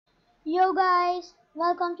Yo guys,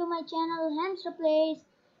 welcome to my channel HamsterPlays,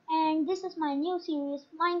 and this is my new series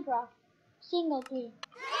Minecraft single player.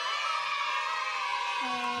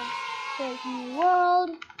 There's new world,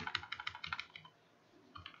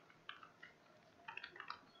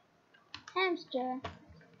 hamster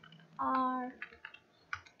are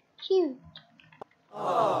cute.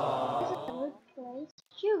 This is a good place.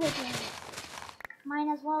 Sugar cane. Might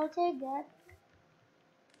as well take that.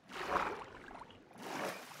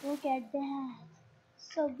 Look at that.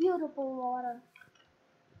 So beautiful water.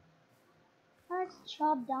 Let's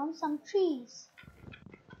chop down some trees.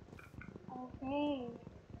 Okay.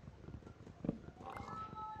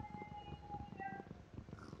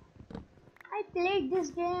 I played this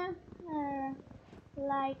game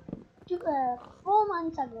like 4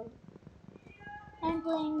 months ago. I'm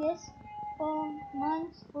playing this 4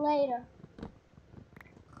 months later.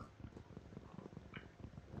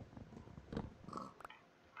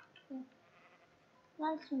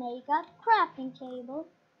 Let's make a crafting table.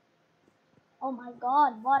 Oh my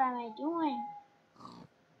god, what am I doing?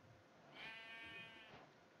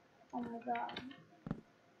 Oh my god.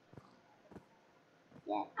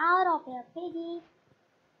 Get out of here, piggy.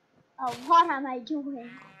 Oh, what am I doing?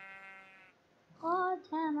 What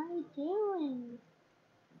am I doing?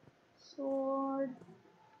 Sword,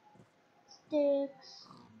 sticks.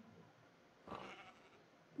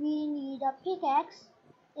 We need a pickaxe.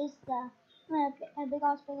 Is the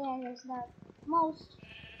because pickaxe is the most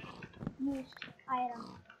used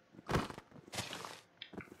item.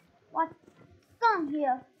 What? Come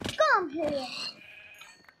here! Come here!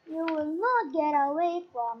 You will not get away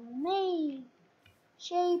from me!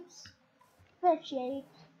 Shapes. Where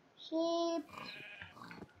shapes? Shapes.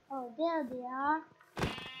 Oh, there they are.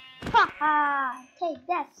 Ha ha! Take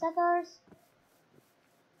that, suckers!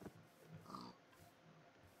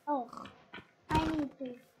 Oh, I need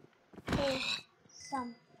to take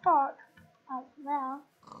some pork as well.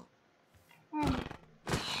 And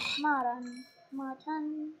mutton.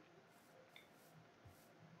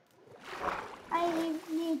 I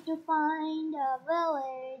need to find a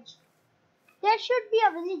village. There should be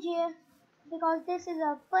a village here because this is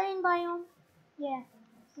a plain biome. Yeah,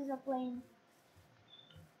 this is a plain.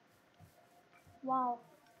 Wow,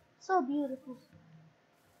 so beautiful.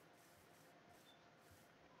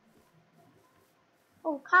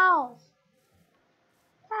 Oh, cows.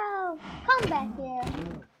 Cow, come back here.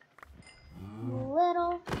 You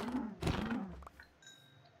little.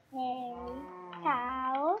 Hey,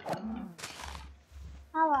 cow.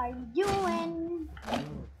 How are you doing?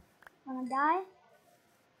 Wanna die?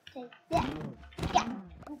 Take that. Yeah,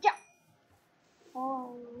 jump.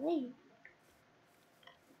 Holy.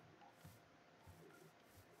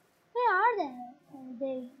 Where are they?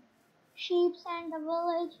 The sheep and the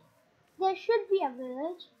village. There should be a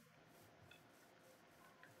village.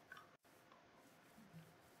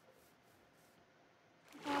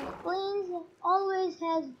 Plains always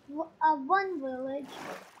has one village.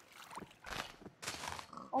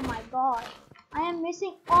 Oh my god. I am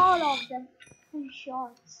missing all of the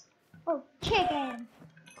shots. Oh, chicken.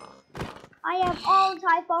 I have all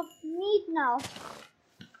type of meat now.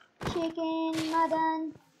 Chicken,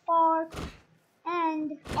 mutton, pork,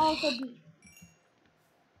 and also beef.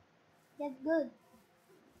 That's good.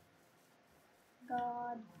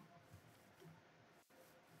 God.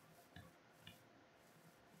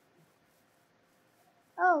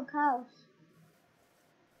 Oh, cows.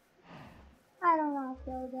 I don't want to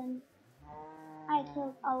kill them. I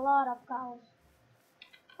killed a lot of cows.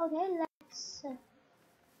 Okay, let's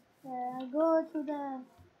go to the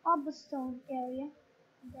cobblestone area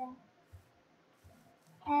there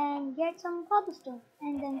and get some cobblestone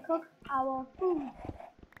and then cook our food.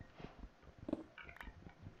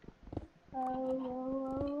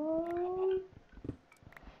 Oh,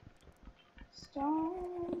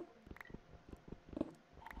 stone.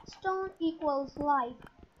 Stone equals life.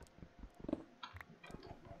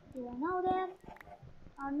 Do I know that?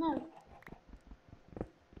 Or no?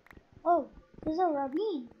 Oh, there's a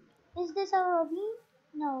ravine. Is this a ravine?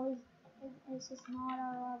 No, this is not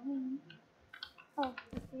a ravine. Oh,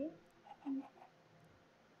 okay.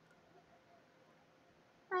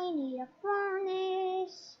 I need a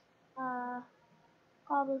furnace, a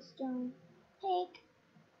cobblestone pick,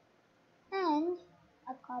 and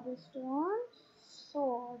a cobblestone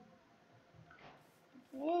sword.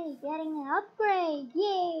 Okay, getting an upgrade.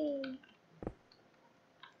 Yay!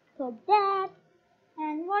 Cook that.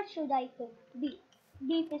 And what should I cook? Beef.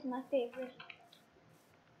 Beef is my favorite.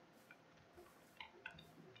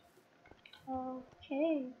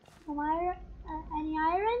 Okay. Any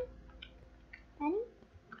iron? Any?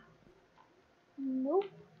 Nope.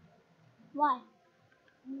 Why?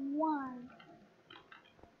 Why?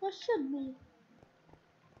 There should be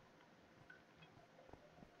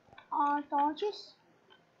torches.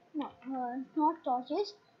 No, not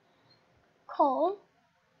torches. Coal.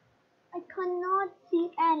 I cannot see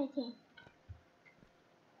anything.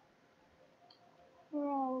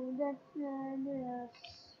 Bro,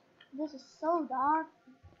 this is so dark.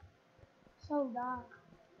 So dark.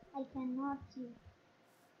 I cannot see.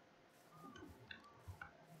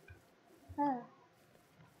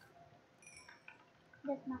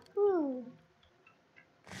 That's my food.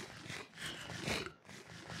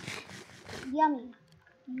 Yummy.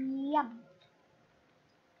 Yum.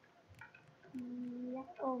 Yep.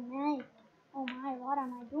 Oh my. Oh my, what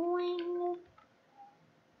am I doing?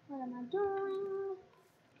 What am I doing?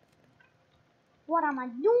 What am I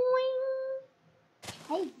doing?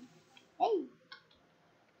 Hey. Hey.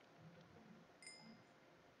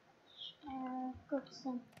 Cook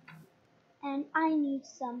some. And I need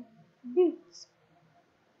some boots.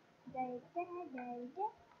 Back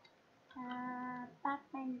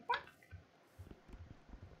and back.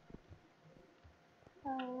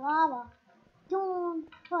 Lava. Don't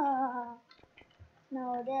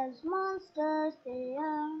no, there's monsters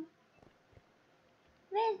there.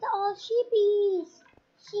 Where's the all sheepies?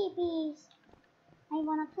 Sheepies. I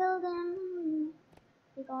wanna kill them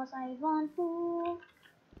because I want to.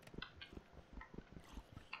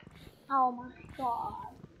 Oh my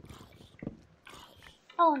god.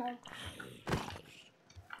 Oh no.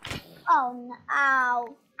 Oh no.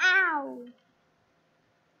 Ow. Ow.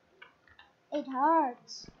 It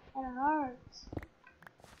hurts. It hurts.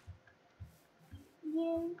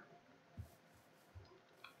 Yeah.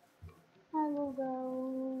 I will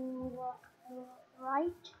go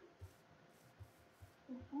right.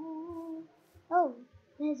 Oh,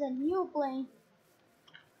 there's a new plane.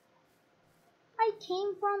 I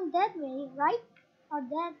came from that way, right? Or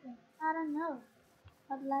that way? I don't know.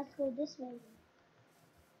 But let's go this way.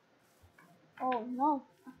 Oh no,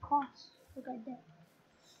 of course. Look at that.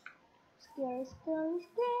 Scary, scary,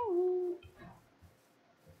 scary.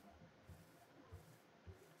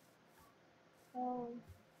 Oh.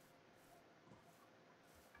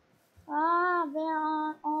 Ah, where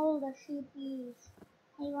are all the sheepies?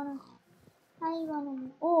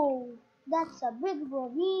 Oh, that's a big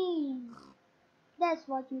ravine. That's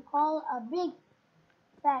what you call a big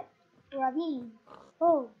fat ravine.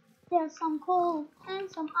 Oh, there's some coal and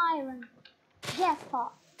some iron.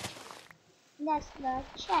 Jackpot. That's the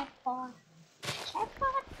jackpot.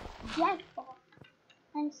 Jackpot? Jackpot.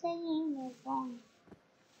 I'm saying it wrong.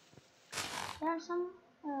 There's some,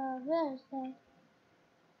 where is that?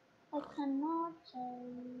 I cannot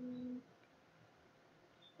say.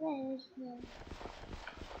 Where is the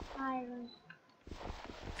iron?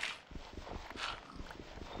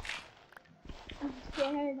 I'm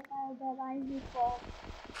scared that I will fall.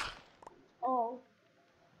 Oh.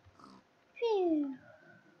 Phew.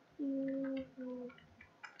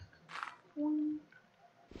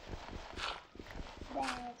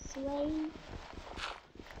 That's way.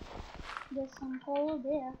 There's some coal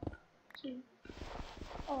there too.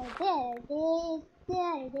 Oh, there it is.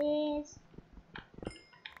 There it is.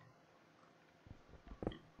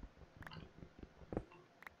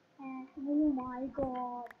 And oh my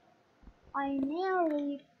god. I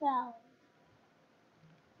nearly fell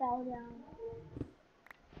down.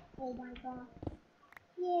 Oh my god.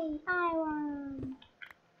 Yay, iron.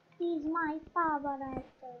 He's my favorite.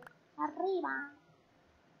 Arriba.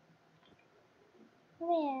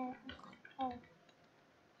 Where? Oh,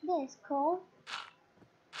 this coal.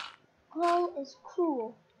 Coal is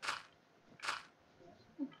cruel.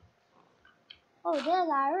 Oh, there's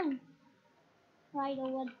iron. Right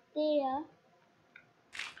over there.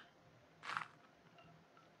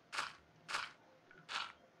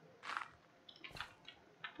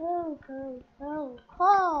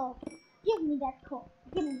 Coal. Give me that coal.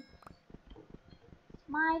 Give me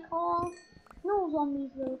my coal. No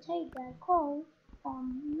zombies will take that coal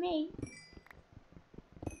from me.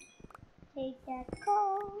 Take that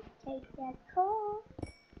coal. Take that coal.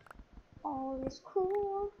 All is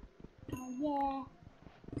cool. Oh yeah.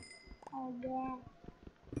 Oh yeah.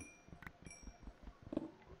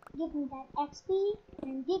 Give me that XP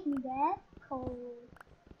and give me that coal.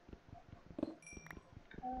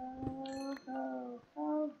 Oh.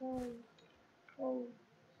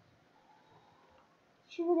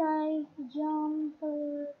 Should I jump?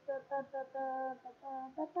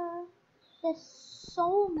 There's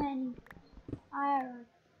so many iron.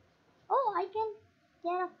 Oh, I can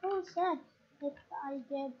get a full set if I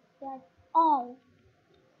get that all.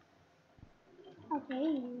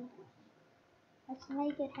 Okay, let's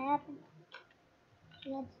make it happen.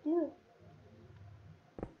 Let's do it.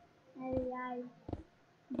 Maybe I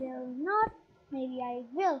will not. Maybe I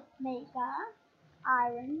will make a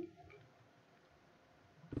iron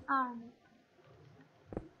army.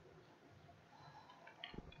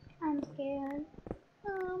 I'm scared.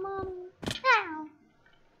 Oh, mommy. Ow.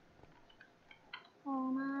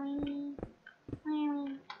 Oh, mommy.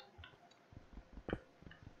 Mommy.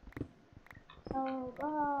 Oh,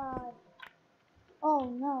 God. Oh,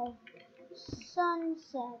 no.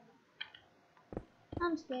 Sunset.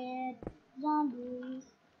 I'm scared. Zombies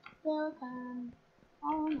will come.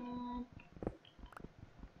 Oh, man.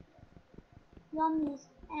 Zombies,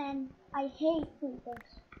 and I hate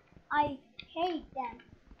creepers. I hate them.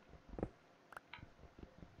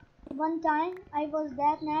 One time I was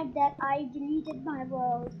that mad that I deleted my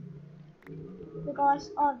world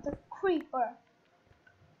because of the creeper.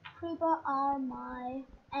 Creeper are my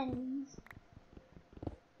enemies.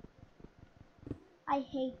 I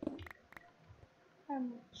hate them very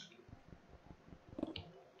much.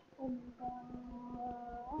 Oh my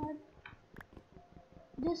god.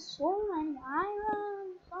 There's so many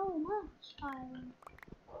iron, so much iron.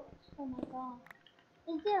 Oh my god.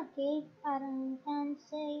 Is there a cave I can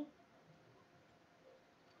say?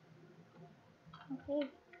 Okay.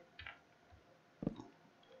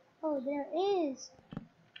 Oh, there is.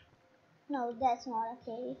 No, that's not a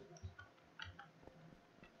cave.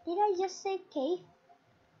 Did I just say cave?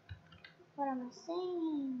 What am I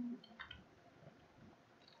saying?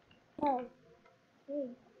 Oh,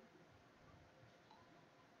 okay.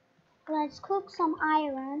 Let's cook some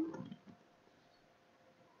iron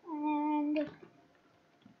and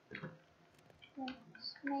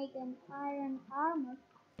let's make an iron armor.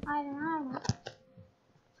 Iron armor.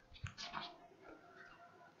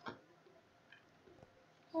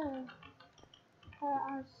 So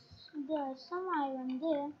there's some iron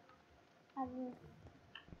there. I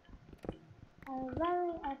will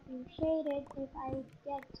very appreciate it if I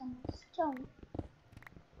get some stone.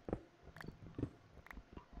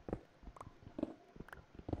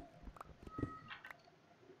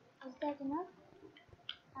 Is that enough?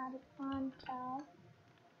 I can't tell.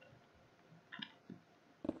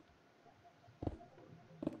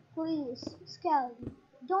 Please, skeleton,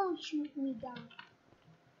 don't shoot me down.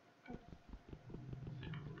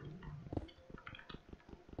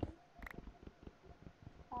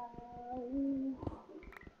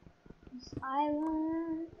 This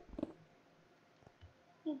iron.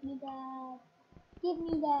 Give me that. Give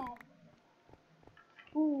me that.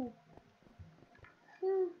 Ooh.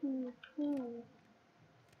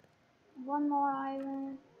 One more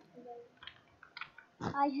iron.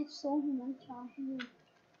 I have so much iron.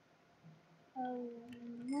 Oh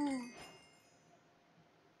no.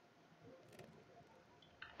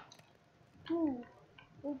 Ooh.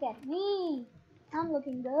 Look at me. I'm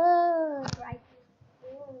looking good right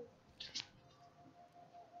now.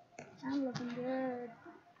 I'm looking good.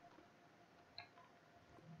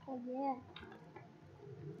 Oh yeah.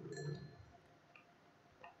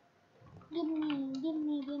 Give me.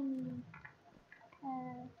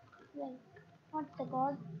 Wait. What's the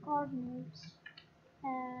coordinates? I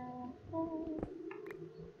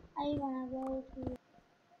wanna go to.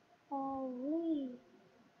 Holy.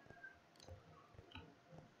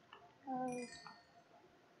 Oh,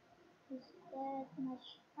 is that much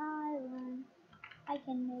iron? I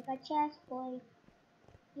can make a chest plate.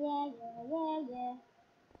 Yeah.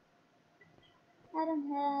 I don't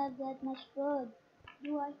have that much wood,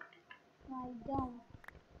 do I? No, I don't.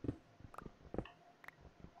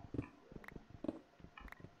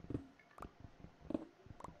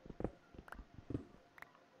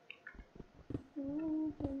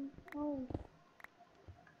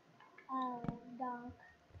 Oh, dark.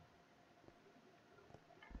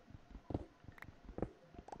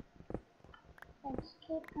 Let's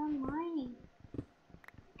keep on mining.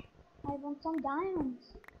 I want some diamonds.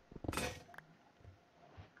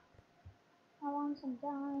 I want some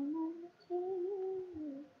diamonds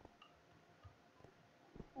too.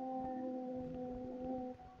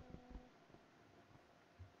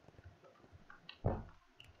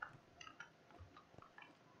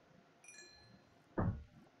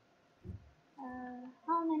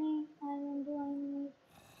 How many iron do I need?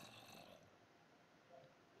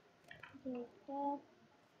 Take that.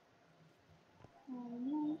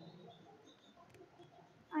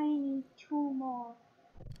 I need 2 more.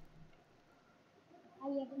 I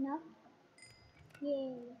have enough?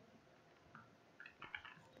 Yay.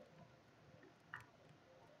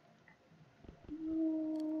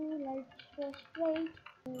 Let's just wait.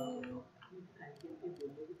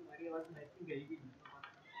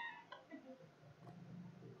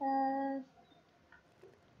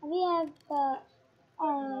 we have a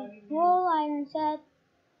whole iron set,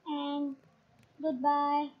 and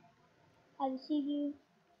goodbye. I will see you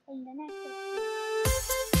in the next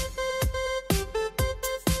episode.